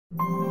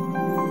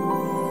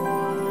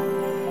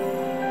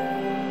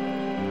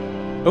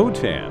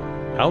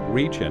OTAN,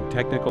 Outreach and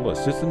Technical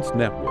Assistance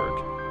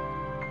Network.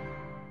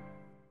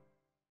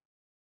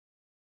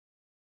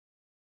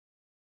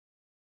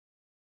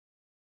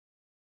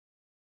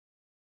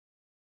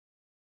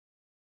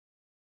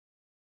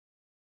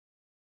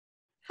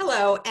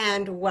 Hello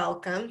and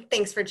welcome.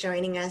 Thanks for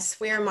joining us.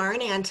 We are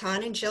Maren,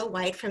 Anton, and Jill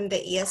White from the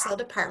ESL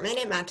department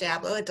at Mount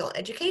Diablo Adult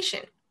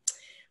Education,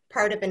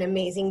 part of an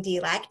amazing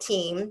DLAC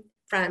team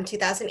from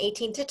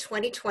 2018 to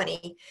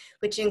 2020,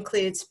 which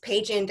includes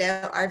Paige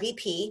Indo,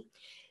 RVP,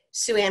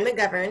 Sue Ann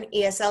McGovern,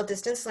 ESL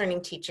distance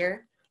learning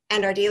teacher,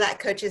 and our DLAC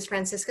coaches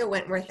Francisca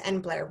Wentworth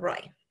and Blair Roy.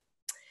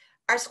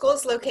 Our school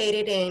is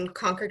located in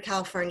Concord,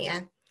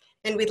 California,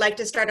 and we'd like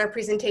to start our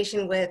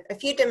presentation with a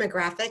few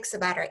demographics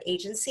about our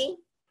agency.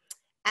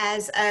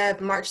 As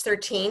of March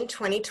 13,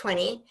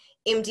 2020,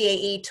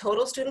 MDAE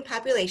total student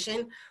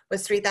population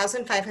was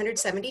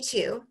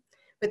 3,572,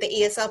 with the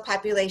ESL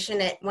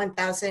population at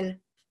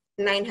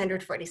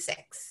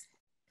 1,946.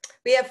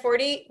 We have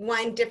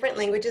 41 different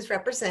languages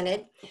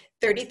represented,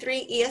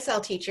 33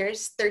 ESL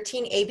teachers,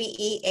 13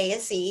 ABE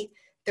ASE,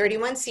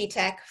 31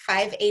 CTEC,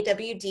 5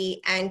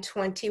 AWD, and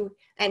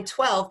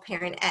 12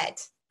 parent ed.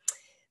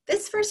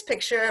 This first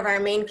picture of our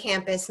main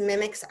campus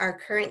mimics our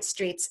current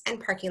streets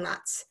and parking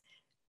lots.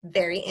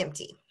 Very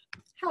empty.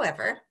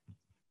 However,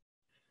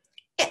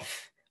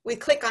 if we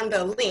click on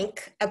the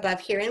link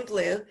above here in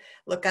blue,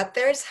 look up,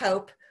 there's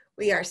hope.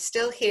 We are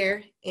still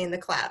here in the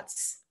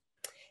clouds.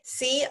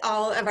 See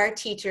all of our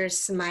teachers'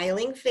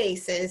 smiling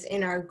faces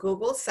in our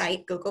Google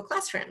site, Google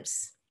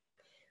Classrooms.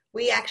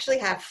 We actually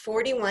have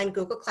 41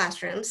 Google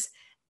Classrooms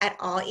at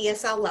all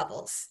ESL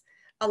levels,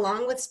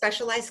 along with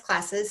specialized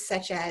classes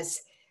such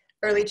as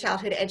Early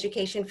Childhood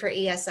Education for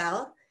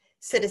ESL,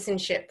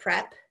 Citizenship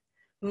Prep,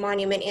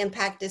 Monument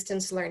Impact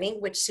Distance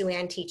Learning, which Sue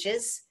Ann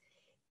teaches,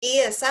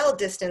 ESL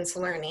Distance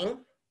Learning,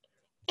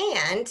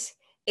 and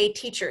a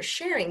teacher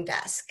sharing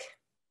desk.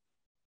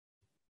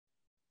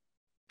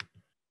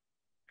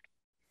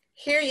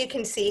 Here you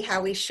can see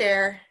how we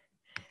share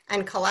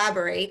and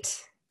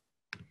collaborate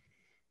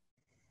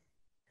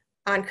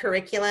on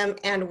curriculum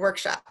and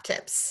workshop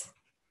tips.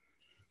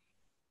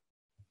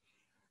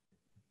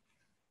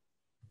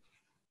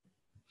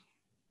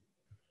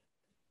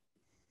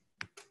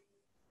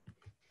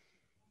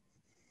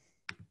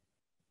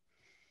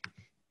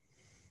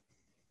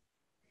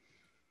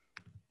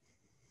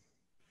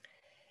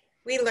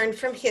 We learn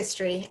from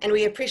history, and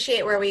we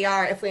appreciate where we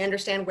are if we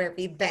understand where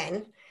we've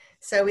been.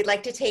 So we'd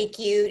like to take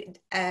you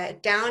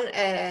down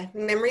a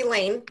memory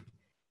lane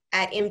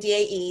at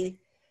MDAE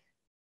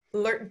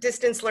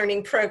Distance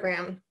Learning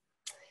Program.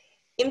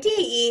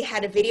 MDAE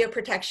had a video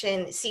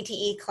protection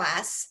CTE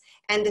class,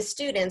 and the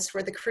students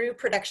were the crew,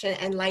 production,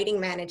 and lighting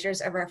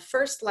managers of our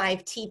first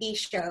live TV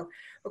show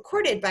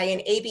recorded by an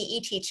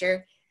ABE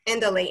teacher in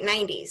the late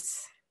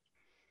 90s.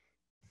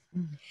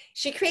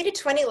 She created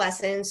 20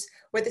 lessons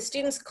where the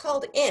students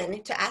called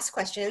in to ask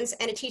questions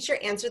and a teacher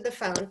answered the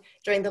phone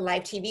during the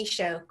live TV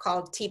show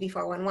called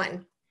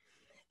TV411.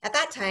 At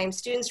that time,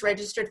 students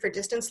registered for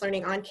distance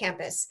learning on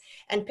campus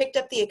and picked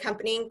up the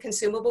accompanying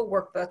consumable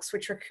workbooks,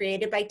 which were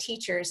created by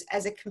teachers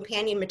as a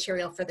companion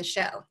material for the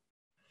show.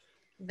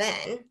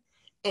 Then,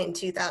 in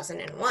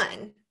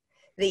 2001,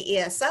 the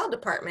ESL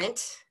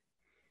department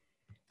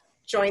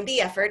joined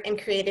the effort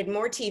and created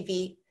more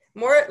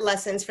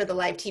lessons for the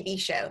live TV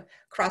show,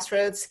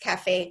 Crossroads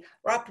Cafe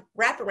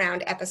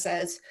wraparound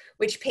episodes,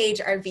 which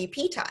Paige, our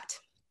VP, taught.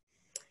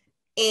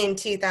 In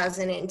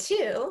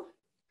 2002,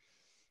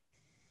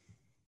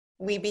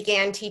 we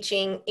began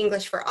teaching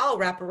English for All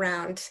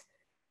wraparound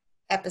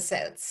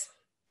episodes.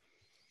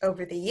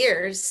 Over the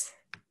years,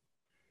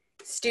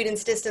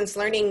 students' distance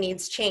learning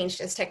needs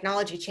changed as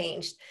technology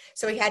changed,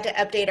 so we had to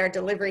update our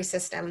delivery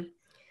system.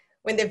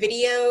 When the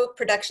video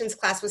productions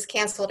class was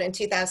canceled in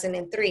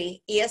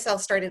 2003, ESL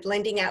started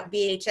lending out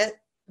VHS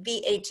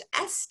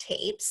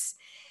tapes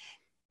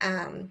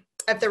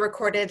of the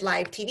recorded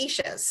live TV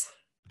shows.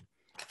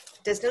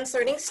 Distance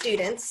learning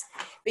students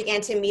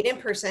began to meet in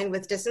person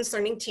with distance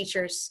learning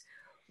teachers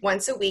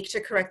once a week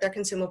to correct their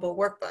consumable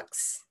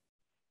workbooks.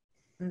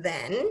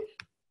 Then,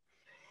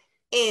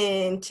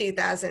 in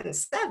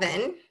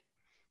 2007,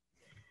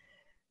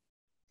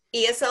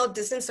 ESL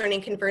Distance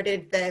Learning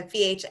converted the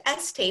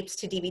VHS tapes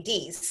to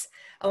DVDs,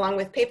 along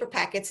with paper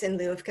packets in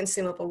lieu of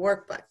consumable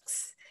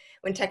workbooks,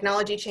 when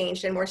technology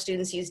changed and more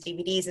students used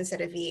DVDs instead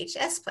of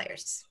VHS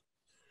players.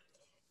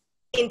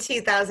 In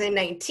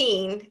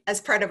 2019, as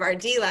part of our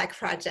DLAC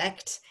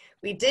project,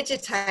 we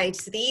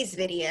digitized these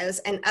videos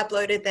and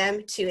uploaded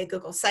them to a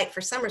Google site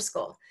for summer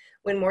school,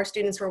 when more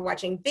students were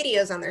watching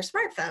videos on their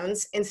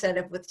smartphones instead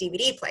of with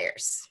DVD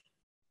players.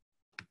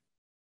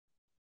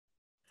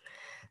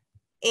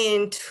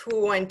 In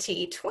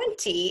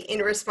 2020, in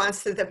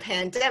response to the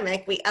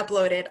pandemic, we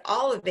uploaded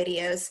all the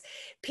videos,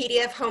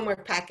 PDF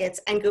homework packets,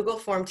 and Google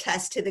Form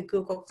tests to the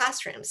Google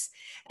Classrooms.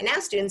 And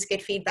now students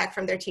get feedback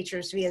from their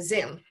teachers via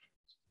Zoom.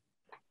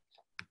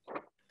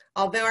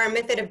 Although our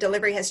method of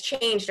delivery has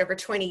changed over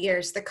 20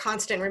 years, the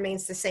constant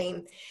remains the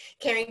same.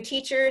 Caring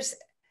teachers,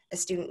 a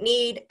student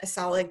need, a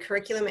solid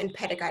curriculum, and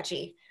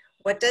pedagogy.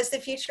 What does the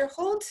future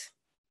hold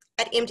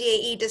at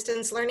MDAE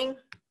distance learning?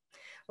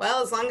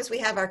 Well, as long as we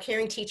have our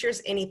caring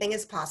teachers, anything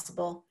is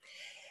possible.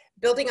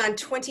 Building on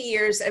 20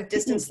 years of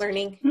distance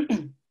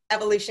learning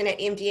evolution at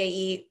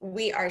MDAE,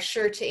 we are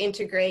sure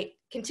to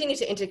continue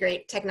to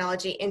integrate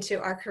technology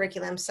into our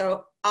curriculum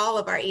so all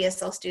of our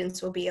ESL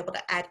students will be able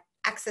to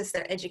access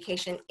their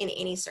education in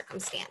any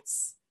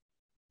circumstance.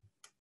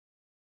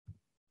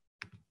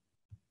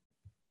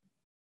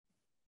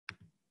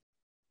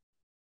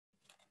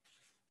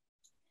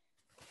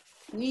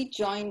 We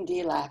joined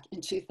DLAC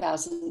in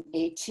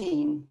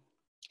 2018,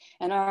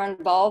 and our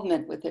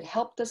involvement with it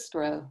helped us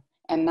grow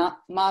and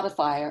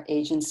modify our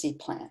agency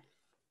plan.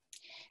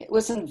 It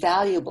was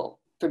invaluable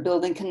for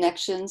building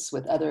connections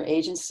with other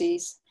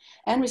agencies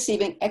and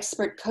receiving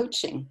expert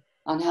coaching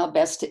on how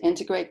best to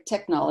integrate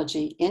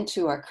technology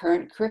into our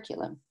current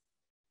curriculum.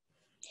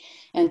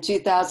 In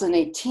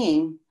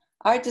 2018,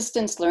 our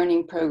distance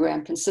learning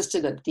program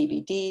consisted of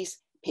DVDs,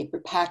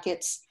 paper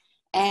packets,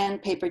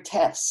 and paper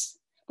tests,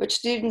 which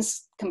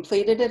students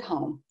completed at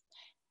home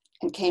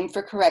and came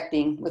for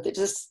correcting with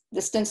a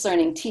distance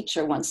learning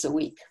teacher once a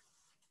week.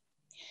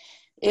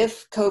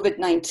 If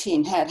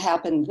COVID-19 had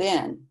happened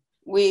then,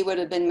 we would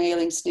have been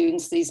mailing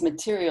students these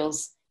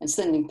materials and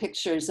sending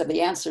pictures of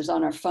the answers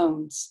on our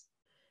phones.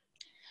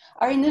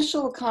 Our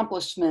initial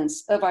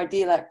accomplishments of our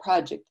DLAC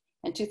project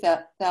in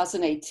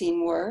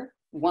 2018 were: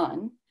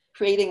 1,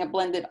 creating a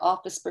blended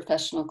office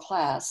professional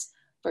class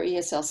for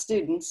ESL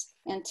students,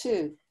 and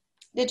 2,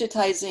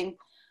 digitizing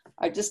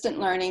our distant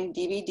learning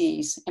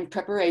DVDs in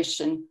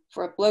preparation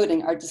for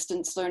uploading our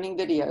distance learning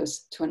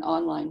videos to an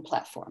online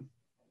platform.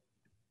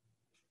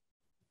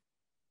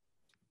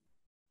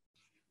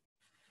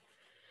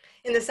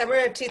 In the summer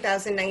of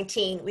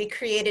 2019, we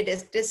created a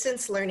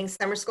distance learning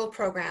summer school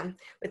program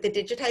with the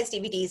digitized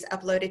DVDs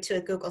uploaded to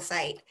a Google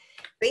site.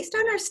 Based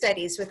on our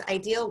studies with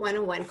Ideal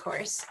 101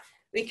 course,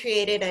 we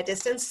created a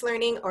distance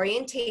learning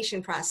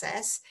orientation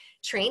process,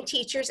 trained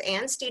teachers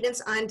and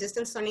students on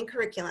distance learning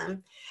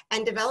curriculum,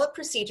 and developed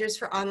procedures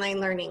for online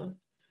learning.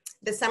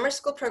 The summer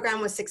school program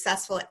was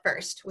successful at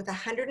first, with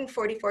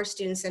 144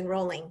 students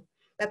enrolling.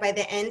 But by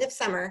the end of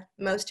summer,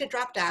 most had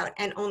dropped out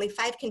and only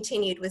 5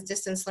 continued with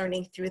distance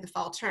learning through the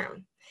fall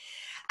term.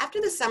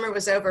 After the summer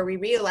was over, we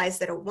realized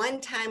that a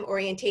one-time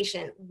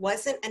orientation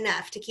wasn't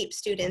enough to keep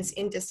students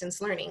in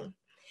distance learning.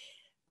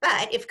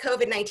 But if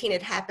COVID-19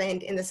 had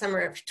happened in the summer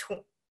of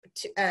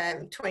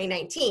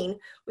 2019,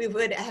 we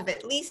would have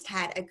at least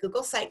had a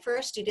Google site for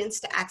our students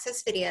to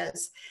access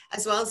videos,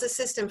 as well as a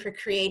system for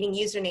creating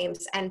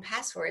usernames and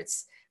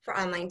passwords for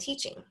online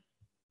teaching.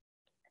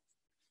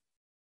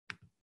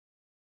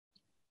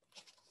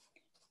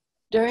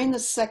 During the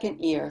second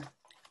year,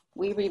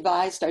 we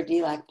revised our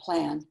DLAC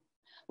plan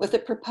with a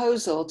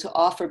proposal to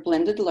offer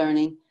blended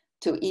learning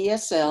to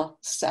ESL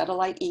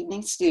satellite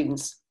evening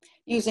students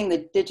using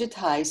the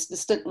digitized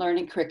distant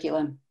learning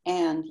curriculum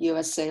and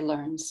USA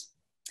Learns.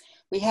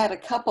 We had a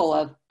couple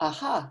of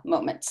aha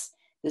moments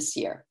this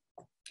year.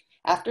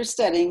 After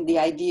studying the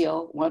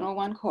Ideal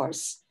 101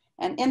 course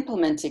and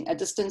implementing a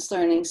distance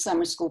learning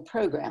summer school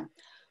program,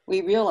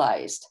 we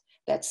realized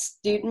that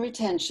student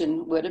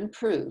retention would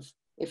improve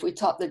if we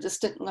taught the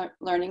distant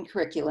learning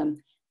curriculum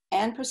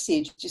and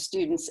procedure to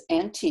students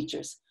and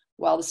teachers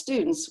while the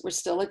students were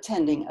still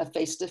attending a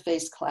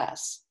face-to-face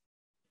class.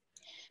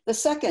 The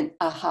second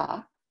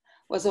aha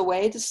was a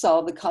way to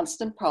solve the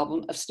constant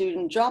problem of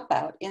student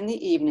dropout in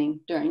the evening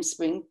during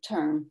spring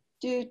term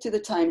due to the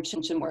time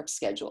change in work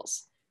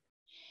schedules.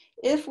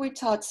 If we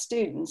taught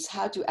students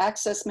how to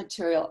access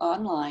material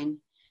online,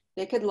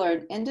 they could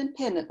learn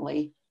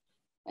independently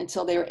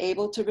until they were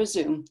able to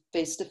resume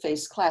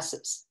face-to-face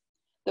classes.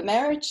 The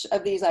marriage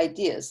of these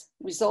ideas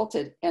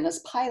resulted in us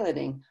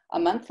piloting a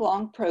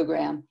month-long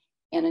program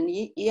in an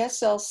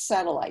ESL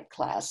satellite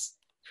class,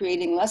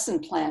 creating lesson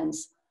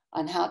plans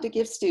on how to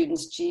give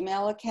students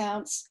Gmail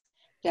accounts,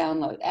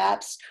 download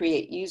apps,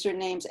 create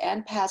usernames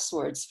and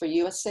passwords for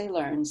USA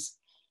Learns,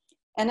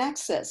 and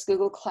access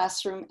Google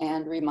Classroom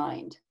and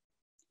Remind.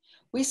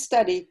 We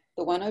studied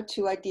the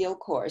 102 Ideal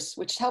course,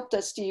 which helped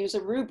us to use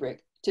a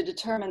rubric to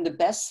determine the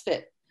best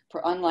fit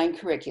for online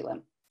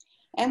curriculum,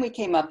 and we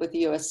came up with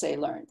USA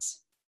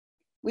Learns.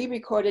 We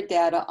recorded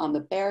data on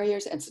the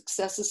barriers and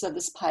successes of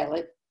this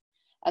pilot,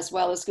 as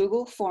well as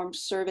Google Form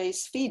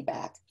surveys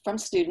feedback from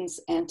students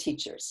and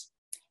teachers.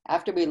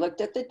 After we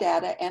looked at the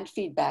data and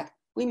feedback,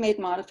 we made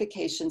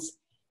modifications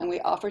and we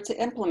offered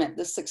to implement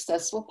this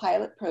successful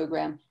pilot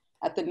program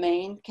at the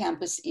main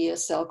campus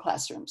ESL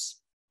classrooms.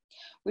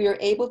 We were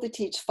able to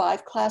teach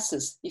 5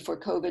 classes before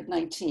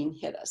COVID-19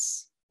 hit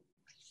us.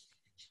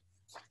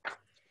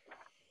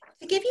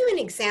 To give you an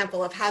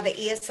example of how the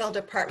ESL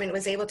department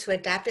was able to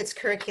adapt its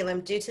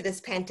curriculum due to this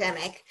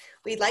pandemic,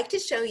 we'd like to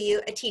show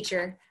you a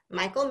teacher,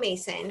 Michael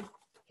Mason,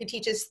 who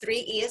teaches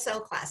 3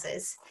 ESL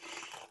classes,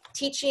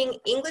 teaching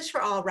English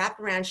for All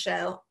wraparound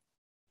show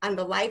on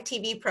the live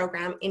TV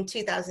program in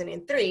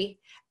 2003,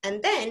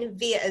 and then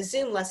via a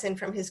Zoom lesson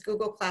from his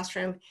Google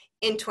Classroom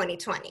in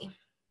 2020.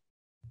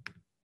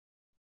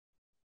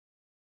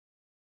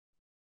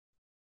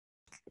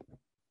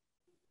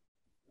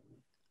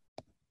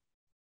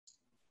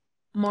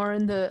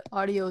 Maren, the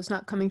audio is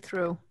not coming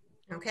through.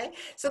 Okay,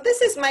 so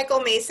this is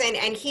Michael Mason,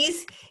 and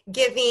he's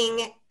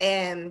giving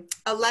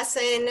a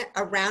lesson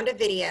around a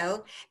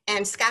video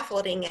and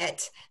scaffolding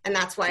it, and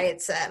that's why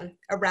it's a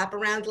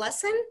wraparound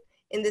lesson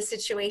in this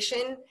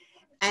situation.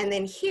 And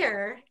then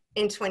here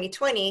in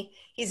 2020,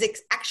 he's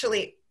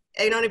actually,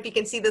 I don't know if you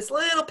can see this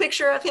little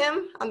picture of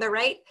him on the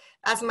right,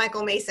 that's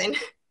Michael Mason,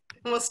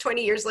 almost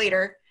 20 years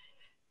later.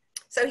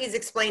 So he's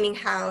explaining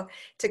how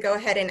to go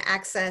ahead and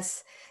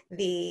access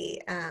the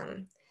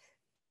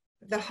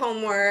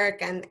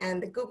homework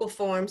and the Google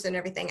Forms and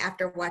everything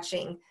after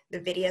watching the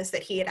videos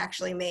that he had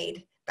actually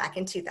made back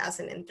in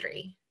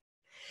 2003.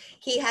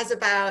 He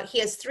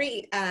has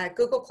 3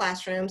 Google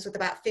Classrooms with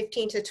about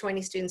 15 to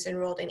 20 students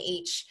enrolled in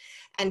each.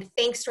 And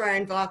thanks to our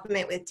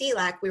involvement with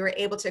DLAC, we were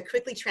able to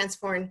quickly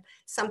transform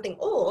something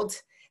old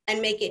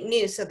and make it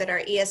new so that our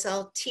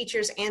ESL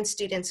teachers and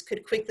students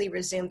could quickly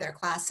resume their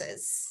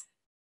classes.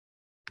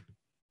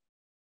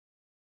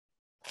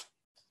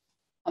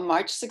 On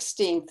March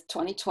 16th,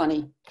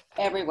 2020,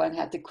 everyone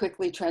had to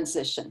quickly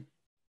transition.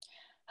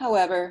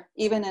 However,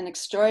 even in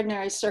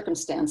extraordinary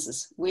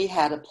circumstances, we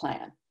had a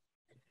plan.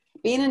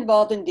 Being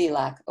involved in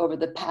DLAC over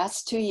the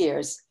past 2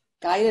 years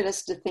guided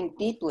us to think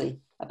deeply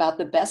about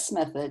the best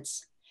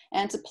methods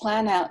and to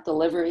plan out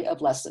delivery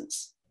of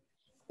lessons.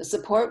 The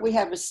support we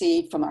have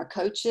received from our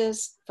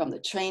coaches, from the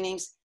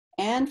trainings,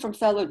 and from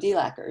fellow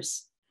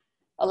DLACers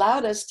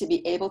allowed us to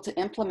be able to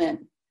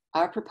implement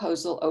our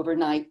proposal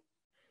overnight,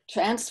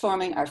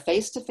 transforming our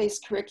face-to-face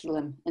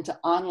curriculum into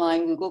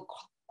online Google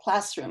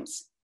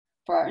Classrooms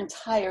for our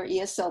entire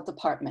ESL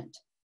department.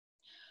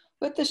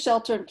 With the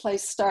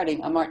shelter-in-place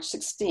starting on March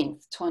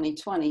 16th,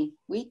 2020,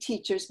 we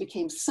teachers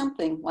became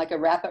something like a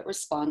rapid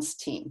response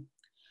team.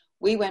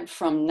 We went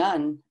from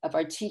none of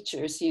our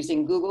teachers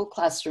using Google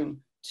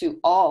Classroom to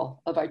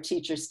all of our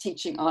teachers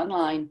teaching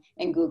online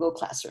in Google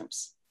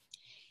Classrooms.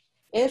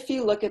 If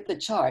you look at the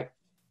chart,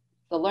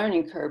 the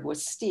learning curve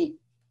was steep,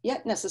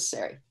 yet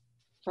necessary,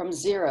 from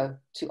 0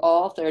 to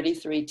all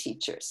 33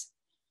 teachers.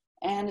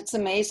 And it's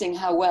amazing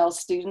how well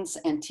students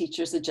and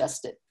teachers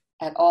adjusted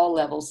at all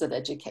levels of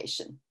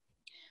education.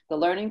 The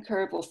learning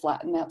curve will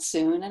flatten out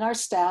soon, and our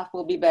staff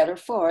will be better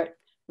for it,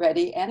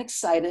 ready and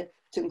excited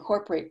to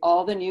incorporate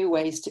all the new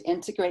ways to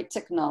integrate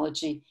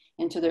technology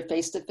into their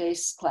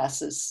face-to-face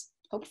classes,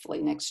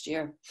 hopefully next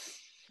year.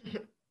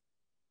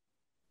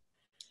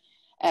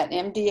 At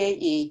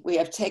MDAE, we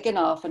have taken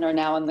off and are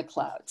now in the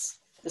clouds.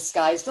 The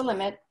sky's the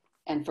limit,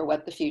 and for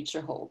what the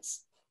future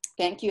holds.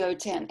 Thank you,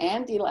 OTAN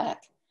and DLAC,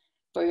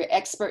 for your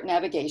expert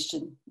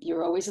navigation.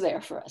 You're always there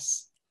for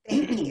us.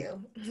 Thank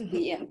you.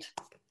 The end.